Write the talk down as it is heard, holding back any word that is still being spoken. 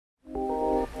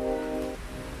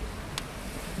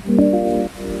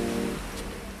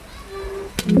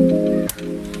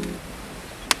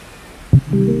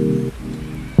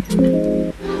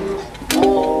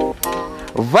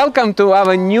Welcome to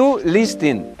our new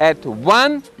listing at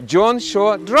 1 John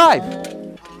Shore Drive.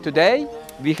 Today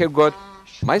we have got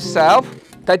myself,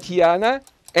 Tatyana,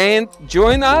 and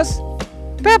join us,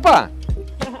 Peppa.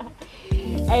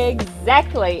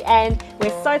 Exactly, and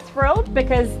we're so thrilled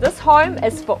because this home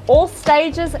is for all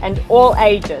stages and all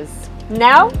ages.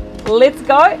 Now, let's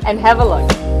go and have a look.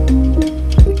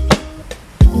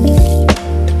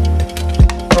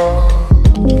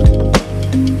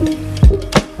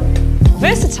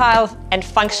 Versatile and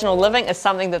functional living is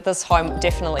something that this home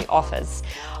definitely offers.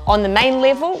 On the main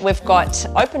level, we've got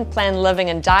open plan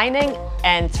living and dining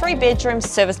and 3 bedrooms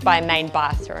serviced by a main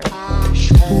bathroom.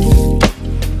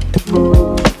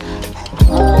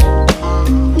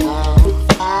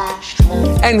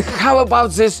 And how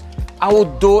about this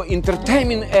outdoor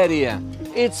entertainment area?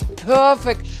 It's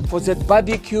perfect for that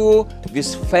barbecue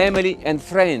with family and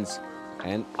friends.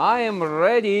 And I am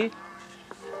ready.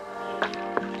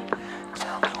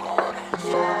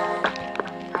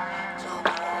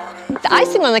 The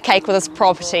icing on the cake with this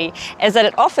property is that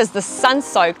it offers the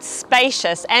sun-soaked,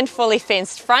 spacious and fully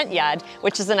fenced front yard,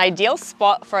 which is an ideal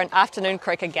spot for an afternoon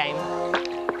cricket game.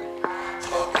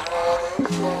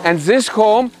 And this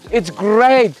home, it's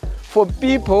great for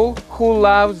people who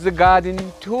love the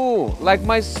gardening too, like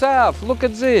myself. Look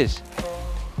at this.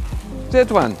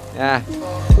 That one. Yeah.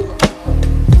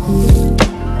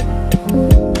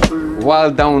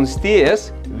 While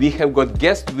downstairs, we have got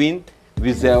guest wing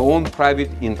with their own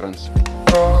private entrance.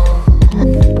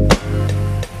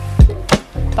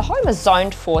 The home is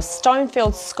zoned for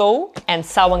Stonefield School and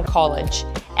Selwyn College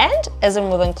and is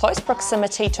within close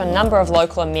proximity to a number of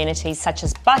local amenities such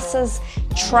as buses,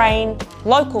 train,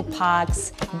 local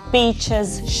parks,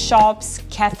 beaches, shops,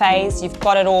 cafes. You've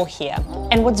got it all here.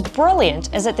 And what's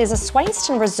brilliant is that there's a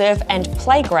Swainston Reserve and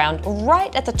playground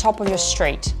right at the top of your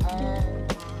street.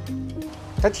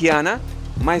 Tatyana,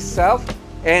 myself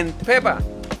and Peppa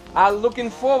are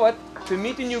looking forward to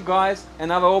meeting you guys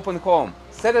in our open home.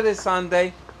 Saturday,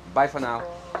 Sunday. Bye for now.